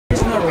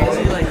You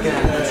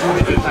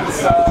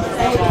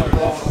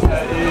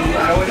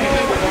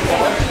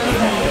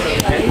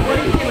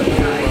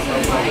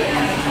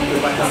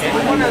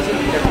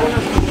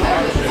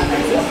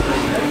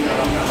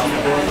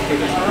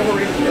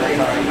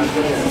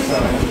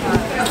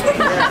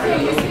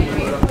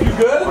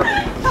good?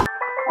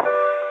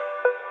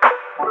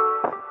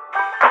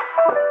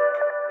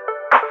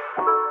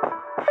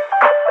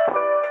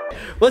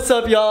 What's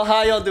up, y'all?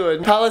 How y'all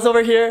doing? Paola's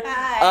over here.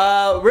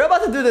 Hi. We're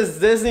about to do this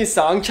Disney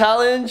song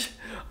challenge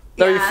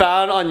that we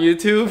found on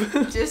YouTube.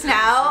 Just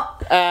now.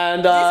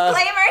 And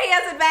disclaimer, he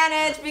has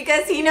advantage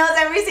because he knows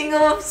every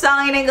single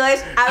song in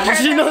English. I've heard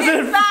she knows it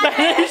in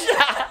Spanish.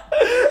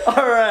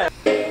 Alright.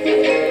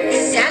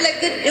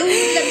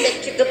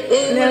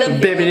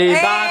 Bibbidi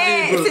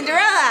Bobbidi Boo.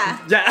 Cinderella.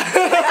 Yeah.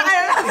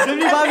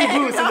 Bibbidi Bobbidi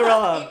Boo,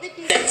 Cinderella.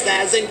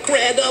 That's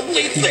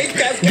incredibly thick.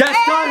 Yes,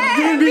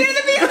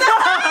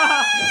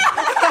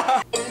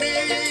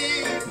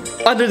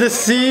 Under the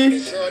Sea.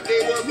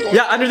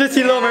 Yeah, Under the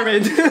Sea, Little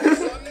Mermaid.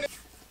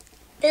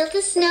 Build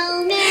a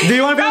snowman. Do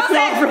you want to build a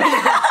snowman?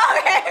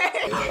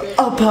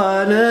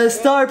 Upon a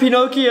star,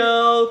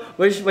 Pinocchio.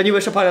 When you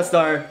wish upon a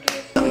star.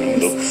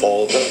 Look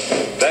for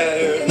the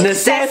bear.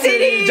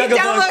 Necessity, Jungle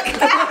Book.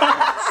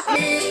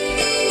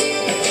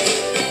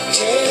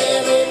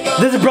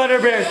 This is Brother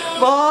Bear.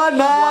 On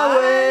my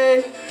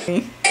way.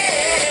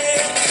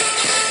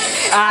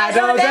 I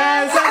don't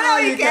dance, I know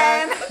you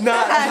can.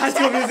 Not High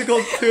School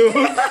Musical 2.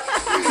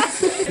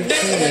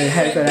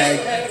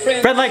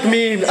 Friend Like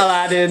Me,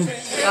 Aladdin.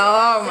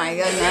 Oh my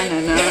god,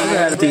 no.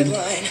 Aladdin.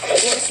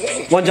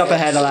 One jump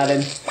ahead,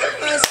 Aladdin.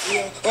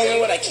 Only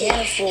what I can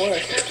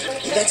afford.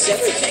 That's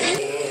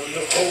everything.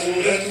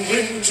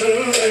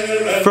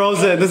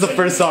 Frozen, this is the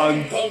first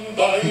song.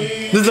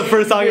 This is the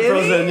first song in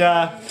Frozen,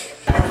 yeah.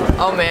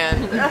 Oh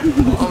man.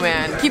 Oh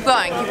man. Keep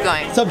going, keep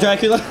going. What's up,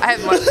 Dracula? I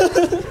have more.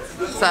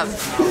 What's up?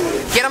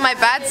 Get on my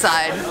bad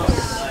side.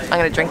 I'm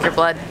gonna drink your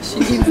blood.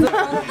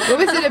 What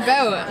was it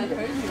about?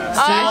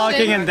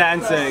 Walking and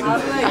dancing.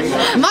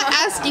 I'm not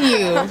asking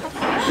you.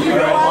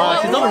 Wow,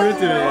 she's not rude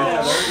to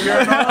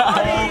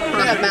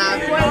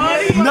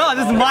me. No,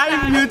 this is my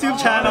YouTube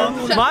channel,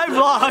 my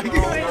vlog.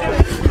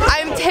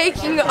 I'm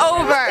taking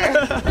over.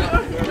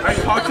 I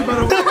talked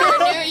about it. Your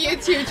new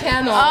YouTube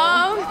channel.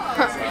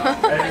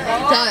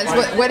 Tell us,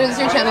 what is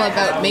your channel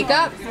about?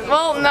 Makeup?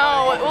 Well,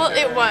 no. Well,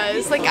 it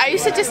was. Like, I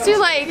used to just do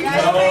like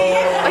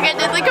I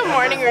did like a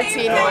morning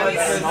routine once.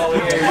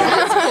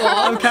 That's cool.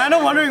 I'm kind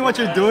of wondering what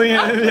you're doing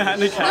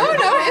behind the camera.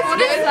 No, it's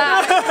good.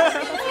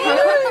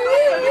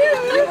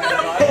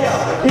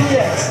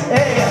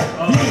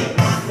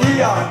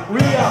 We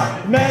are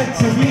meant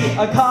to be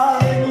a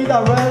colony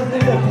that runs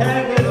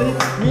independently.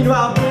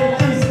 Meanwhile,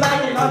 British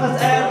slacking on us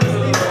every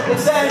sleep.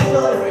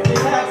 Essentially, the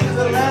taxes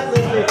are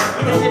relentlessly.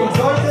 Pushing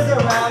sources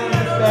around in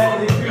this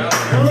family.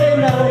 We're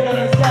never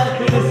gonna step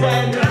to the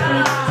standard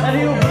street. And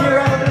you'll be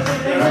around the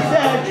in the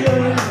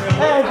century.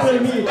 Answer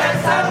me. When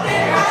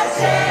something has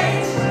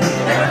changed,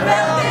 never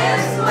felt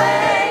this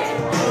way.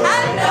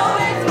 I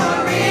know it's for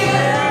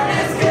real.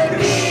 This could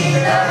be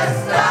the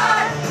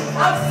start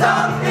of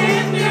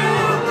something new.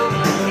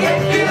 It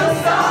feels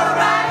so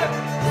right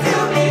to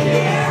be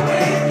here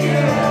with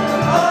you.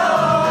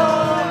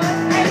 Oh,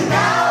 and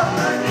now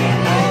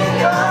looking in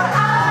your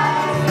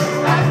eyes,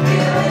 I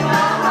feel in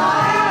my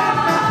heart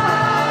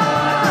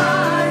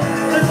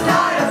the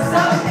start of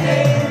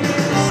something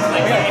new.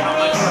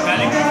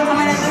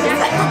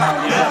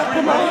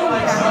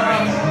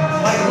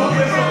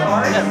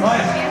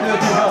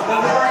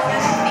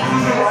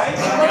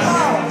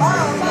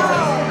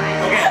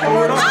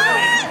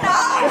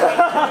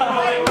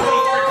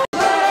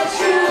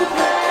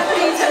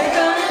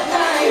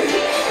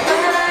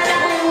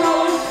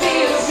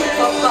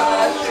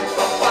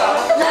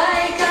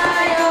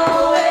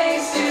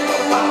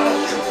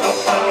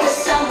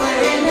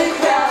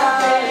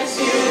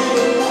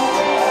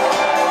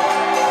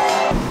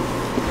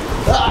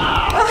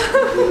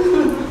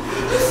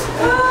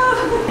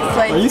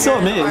 Are you so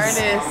amazed?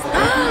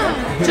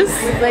 Just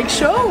like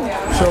show.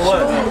 Show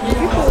what?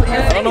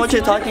 I don't know what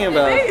you're talking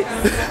about.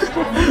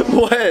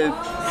 What?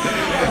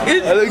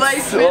 It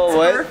like so fits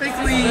what?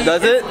 perfectly.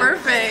 Does it's it?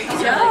 perfect.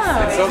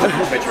 Yeah. It so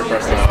doesn't fit your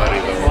personality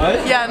though.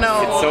 What? Yeah,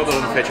 no. It so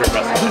doesn't fit your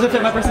personality. Does it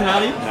fit my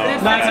personality? No. No,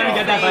 I'm trying to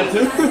get that vibe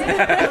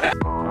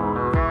too.